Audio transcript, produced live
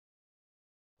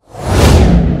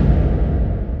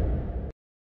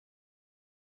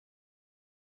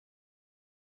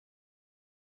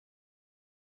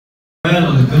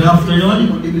Well, good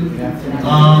afternoon,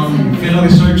 fellow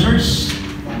researchers,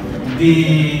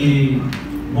 the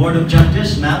Board of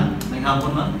Judges, ma'am, may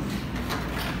hapon ma'am.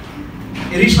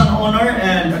 It is an honor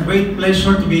and a great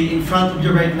pleasure to be in front of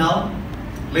you right now,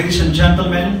 ladies and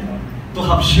gentlemen, to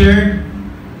have shared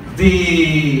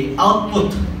the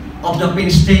output of the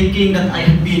painstaking that I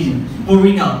have been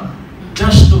pouring out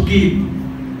just to give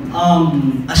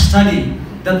a study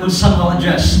that will somehow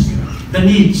address the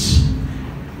needs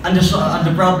and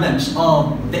the problems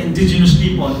of the indigenous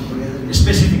people,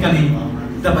 specifically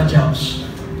the Badjaos.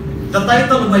 The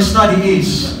title of my study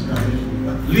is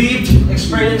Lived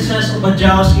Experiences of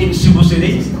Badjaos in Cebu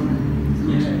City.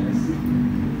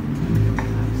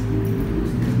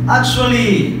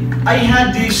 Actually, I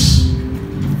had this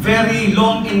very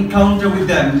long encounter with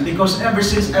them because ever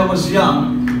since I was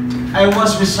young, I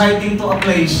was residing to a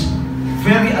place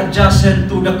very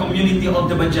adjacent to the community of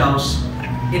the Badjaos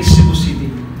in Cebu City.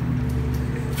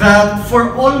 That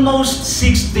for almost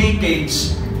 6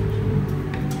 decades,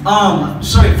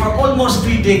 for almost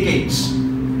 3 decades,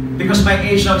 because my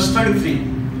age now is 33,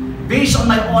 based on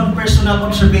my own personal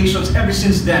observations ever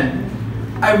since then,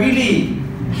 I really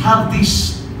have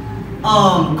this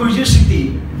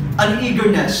curiosity and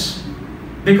eagerness,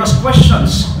 because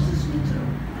questions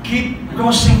keep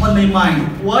crossing on my mind.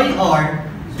 Why are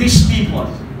these people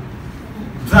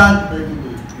that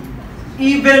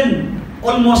even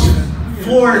almost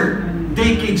 4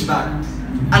 decades back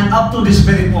and up to this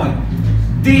very point,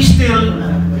 they still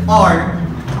are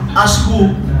as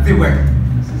who they were?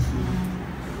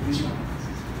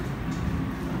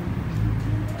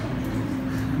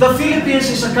 The Philippines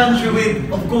is a country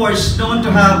with, of course, known to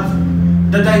have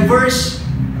the diverse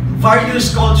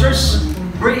various cultures,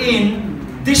 wherein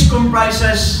this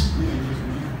comprises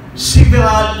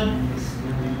several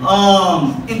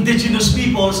indigenous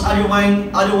peoples,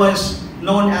 otherwise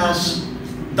known as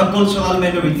the cultural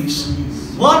minorities.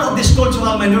 One of these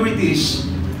cultural minorities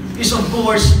is, of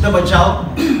course, the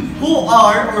Badjao.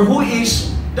 Who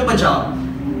is the Badjao?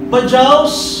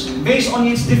 Badjaos, based on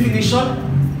its definition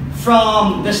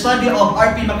from the study of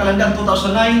R.P. Macalandang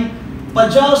 2009,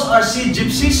 Badjaos are sea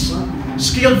gypsies,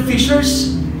 skilled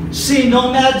fishers, sea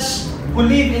nomads who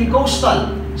live in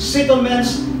coastal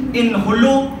settlements in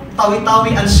Hulu,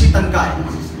 Tawi-Tawi, and Sitangkay.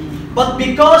 But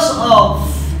because of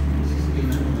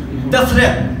the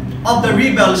threat of the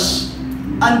rebels,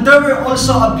 and there were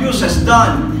also abuses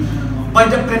done by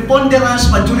the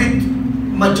preponderance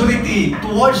majority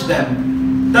towards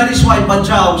them, that is why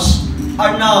Badjaos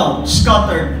are now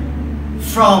scattered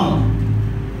from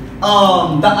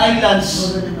the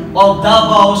islands of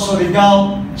Davao,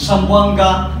 Surigao,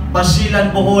 Zamboanga,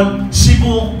 Basilan, Bohol,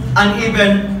 Cebu, and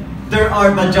even there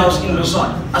are Badjaos in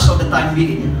Luzon as of the time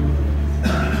being.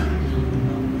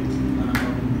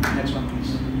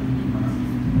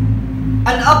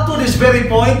 And up to this very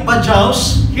point,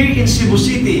 Badjaos here in Cebu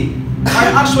City are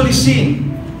actually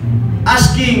seen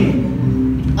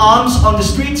asking alms on the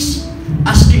streets,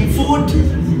 asking food,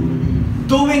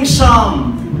 doing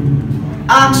some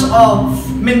acts of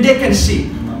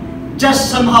mendicancy, just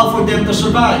somehow for them to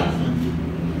survive.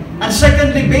 And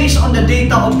secondly, based on the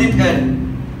data of DepEd,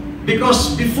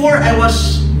 because before I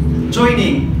was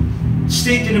joining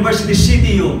State University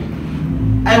CTU,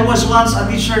 I was once a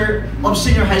teacher of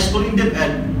senior high school in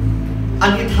DepEd,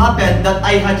 and it happened that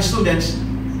I had students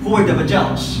who were the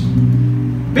Badjaos.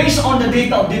 Based on the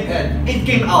data of DepEd, it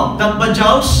came out that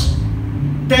Badjaos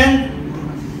tend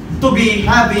to be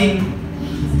having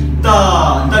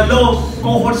the low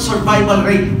cohort survival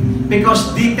rate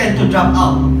because they tend to drop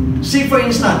out. See, for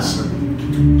instance,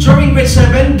 during grade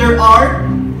 7, there are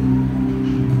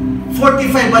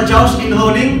 45 Badjaos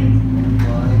enrolling,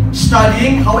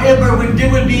 studying. However, when they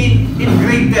will be in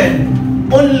grade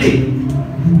 10, only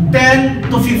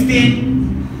 10 to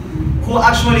 15 who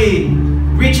actually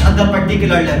reach at that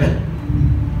particular level.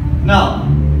 Now,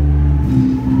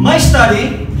 my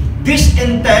study is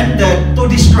intended to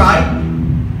describe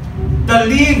the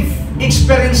lived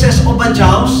experiences of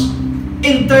Badjaos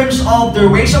in terms of their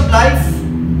ways of life,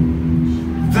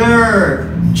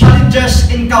 their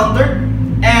challenges encountered,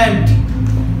 and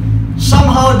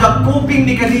somehow the coping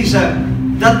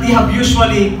mechanism that they have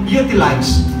usually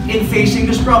utilized in facing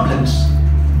these problems.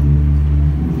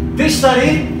 This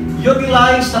study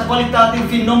utilized a qualitative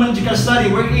phenomenological study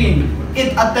wherein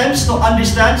it attempts to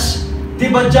understand the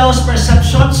Badjaos'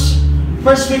 perceptions,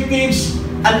 perspectives,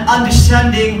 and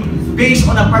understanding based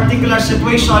on a particular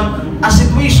situation, a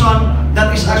situation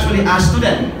that is actually asked to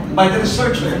them by the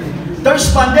researcher. The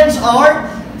respondents are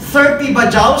 30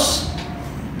 Badjaos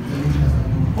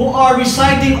who are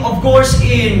residing, of course,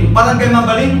 in Barangay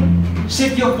Mambaling,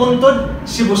 City of Puntod,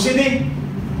 Cebu City,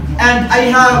 and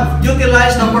I have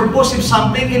utilized the purposive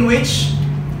sampling in which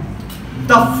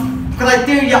the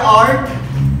criteria are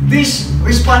these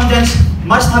respondents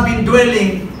must have been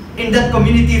dwelling in that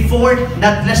community for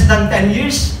not less than 10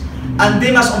 years, and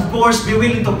they must of course be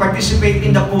willing to participate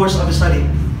in the course of the study.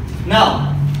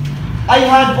 Now, I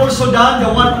had also done the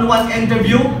one-on-one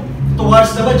interview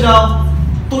towards the Badjao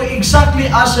to exactly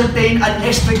ascertain and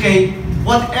extricate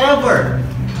whatever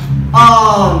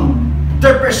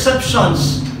their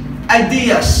perceptions,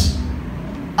 ideas,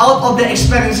 out of the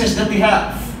experiences that they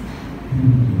have.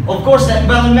 Of course, the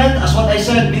environment, as what I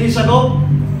said minutes ago,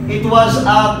 it was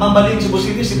at Mambaling, Cebu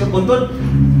City, City of Puntod.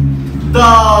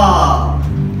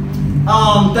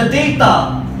 The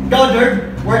data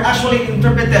gathered were actually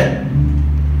interpreted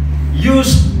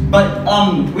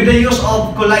with the use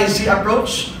of Kolaisi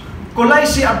approach.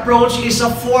 Kolaisi approach is a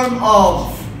form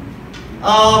of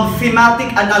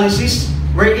thematic analysis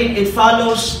wherein it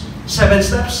follows 7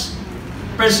 steps.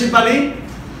 Principally,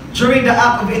 during the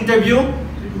act of interview,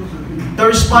 the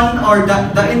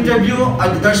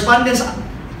respondents'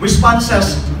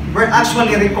 responses were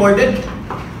actually recorded.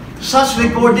 Such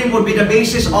recording would be the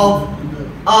basis of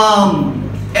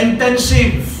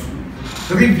intensive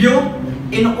review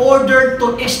in order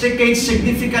to extricate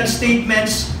significant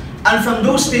statements, and from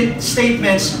those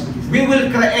statements, we will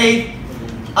create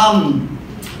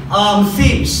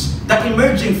themes, the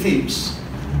emerging themes.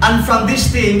 And from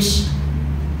these themes,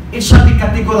 it shall be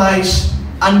categorized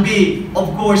and be,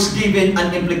 of course, given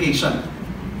an implication.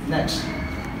 Next.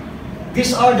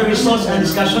 These are the results and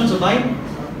discussions of mine.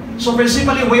 So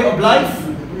principally, way of life,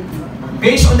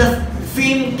 based on the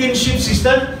theme kinship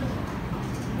system,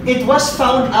 it was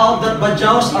found out that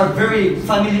Badjaos are very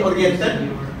family-oriented.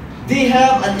 They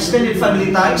have an extended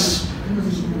family ties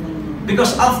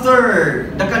because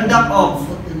after the conduct of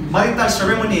marital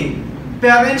ceremony,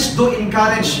 parents do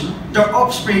encourage their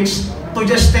offsprings to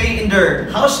just stay in their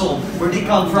household where they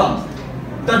come from.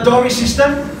 The dowry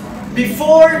system,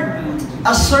 before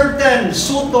a certain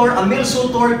suitor, a male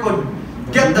suitor, could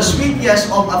get the sweet yes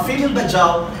of a female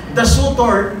Badjao, the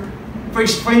suitor,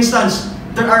 for instance,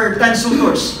 there are 10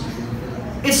 suitors.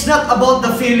 It's not about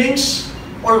the feelings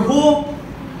or who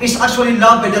is actually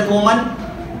loved by that woman.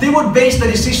 They would base the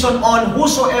decision on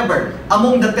whosoever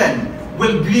among the 10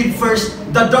 will give first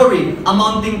the dowry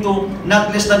amounting to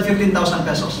not less than 15,000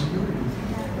 pesos.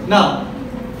 Now,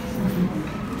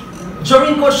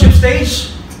 during courtship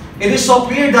stage, it is so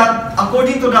clear that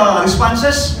according to the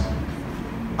responses,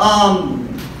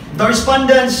 the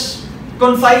respondents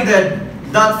confided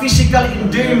that physical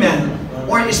endearment,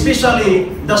 or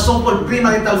especially the so-called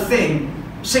premarital thing,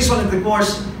 sexual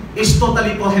intercourse, is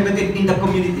totally prohibited in the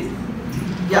community.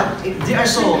 Yeah, they are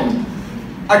so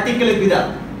articulate with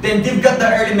that. Then they've got the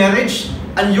early marriage,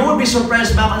 and you will be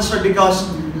surprised, ma'am and sir,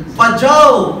 because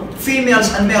Badjao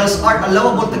females and males are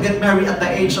allowable to get married at the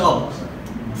age of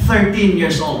 13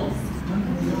 years old.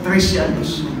 13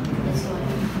 años.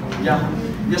 Yeah,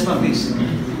 yes ma'am, please.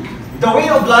 The way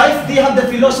of life, they have the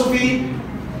philosophy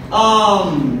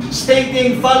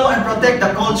stating follow and protect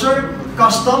the culture,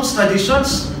 customs,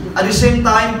 traditions, at the same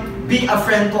time, be a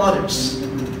friend to others.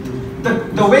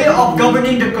 The way of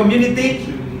governing the community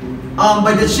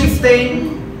by the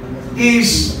chieftain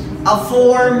is a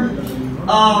form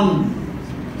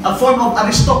of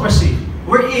aristocracy,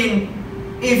 wherein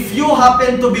if you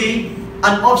happen to be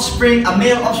an offspring, a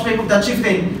male offspring of the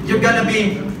chieftain, you're gonna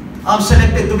be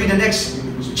selected to be the next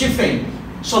chieftain.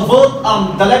 So both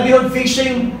the livelihood,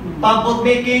 fishing, pamphlet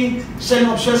making, selling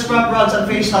of shells, scrap rods, and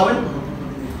face towel.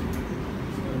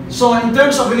 So in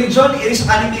terms of religion, it is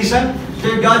animism.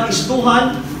 Their God is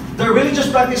Tuhan. Their religious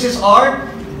practices are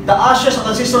the ashes of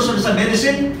ancestors serves as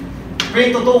medicine,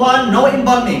 pray to Tuhan, no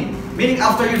embalming. Meaning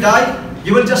after you die,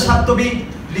 you will just have to be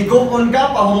ligoon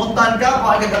ka, pahumutan ka,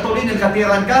 pakagagatuloy,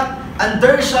 nagkatiran ka, and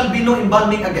there shall be no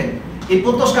embalming again.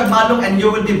 Iputos kag malong and you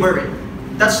will be buried.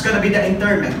 That's gonna be the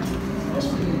interment.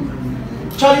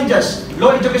 Challenges: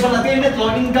 low educational attainment,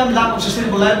 low income, lack of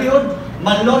sustainable livelihood,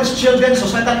 malnourished children,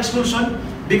 societal exclusion,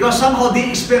 because somehow they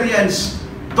experience,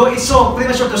 though it's so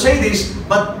premature to say this,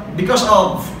 but because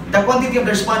of the quantity of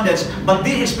the respondents, but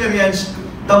they experience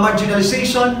the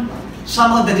marginalization,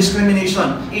 somehow the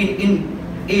discrimination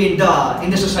in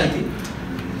the society.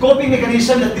 Coping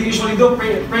mechanism that they usually do: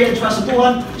 pray and trust sa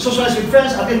Tuhan, socialize with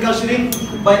friends, attend counseling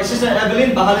by Sister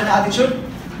Evelyn, bahala na attitude.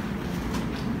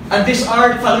 And these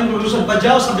are following conclusion.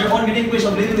 Badjaos have their own unique ways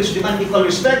of living which demand equal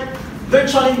respect. Their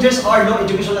challenges are low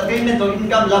educational attainment, low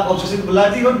income, lack of sustainable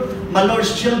livelihood,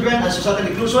 malnourished children, and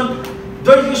societal inclusion.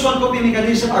 Their usual coping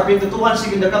mechanism are pray to Tuhan,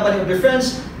 seeking the company of their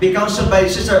friends, be counseled by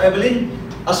Sister Evelyn,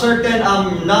 a certain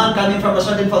nun coming from a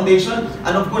certain foundation,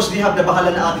 and of course, they have the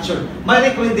bahala na attitude. My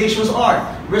recommendations are,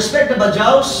 respect the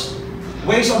Badjaos,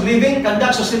 ways of living,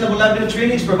 conduct sustainable livelihood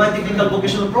trainings, provide technical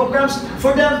vocational programs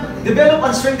for them, develop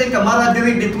and strengthen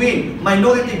camaraderie between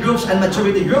minority groups and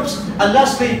majority groups, and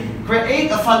lastly, create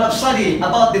a follow-up study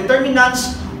about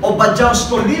determinants of Badjaos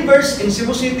school leavers in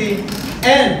Cebu City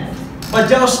and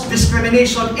Badjaos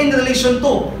discrimination in relation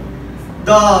to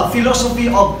the philosophy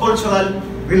of cultural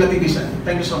relativism.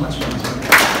 Thank you so much.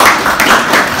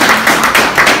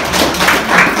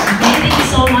 Thank you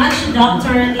so much,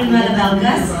 Dr.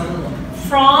 Badjaos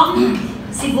from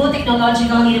Cebu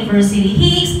Technological University.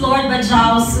 He explored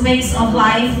Badjaos' ways of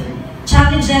life,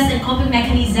 challenges, and coping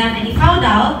mechanism, and he found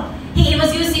out he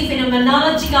was using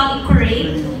phenomenological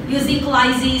inquiry using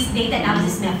Colizzi's data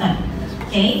analysis method.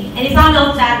 Okay, and he found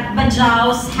out that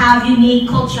Badjaos have unique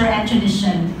culture and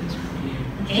tradition.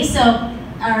 Okay, so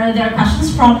are there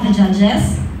questions from the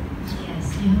judges?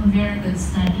 Yes, you have a very good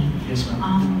study. Yes,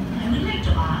 ma'am. I would like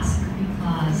to ask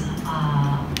because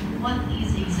what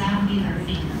is exactly their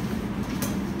faith?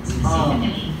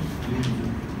 Specifically.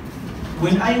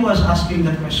 When I was asking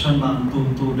that question, ma'am,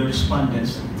 to the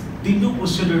respondents, they do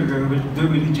consider their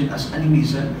religion as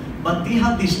animism, but they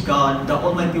have this God, the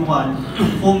Almighty One,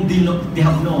 whom they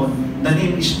have known. The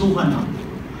name is Tuhan.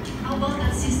 How about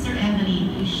that Sister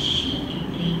Evelyn? Is she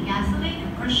a Catholic, a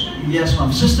Christian? Yes,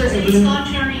 ma'am. Sister So Evelyn. it's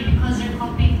contrary because their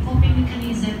coping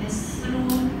mechanism is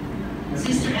through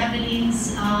Sister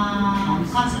Evelyn's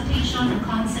consultation or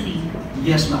counseling.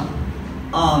 Yes, ma'am.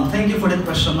 Thank you for that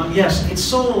question, ma'am. Yes, it's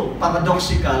so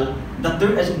paradoxical that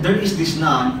there is this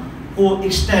nun who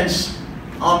extends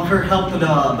her help to the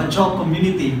Badjao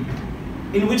community,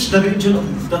 in which the religion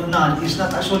of that nun is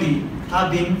not actually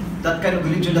having that kind of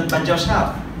religion that Badjaos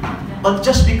have. But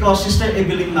just because Sister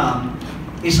Evelyn, ma'am,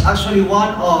 is actually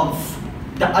one of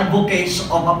the advocates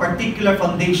of a particular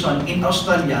foundation in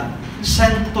Australia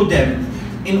sent to them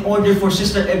in order for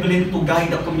Sister Evelyn to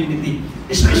guide the community,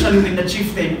 especially when the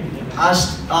chieftain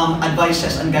as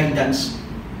advices and guidance.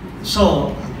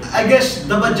 So, I guess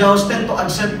the Badjaos tend to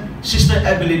accept Sister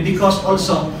Evelyn because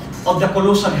also of the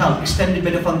colossal help extended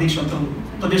by the foundation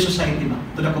to the society,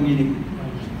 to the community.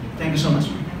 Thank you so much.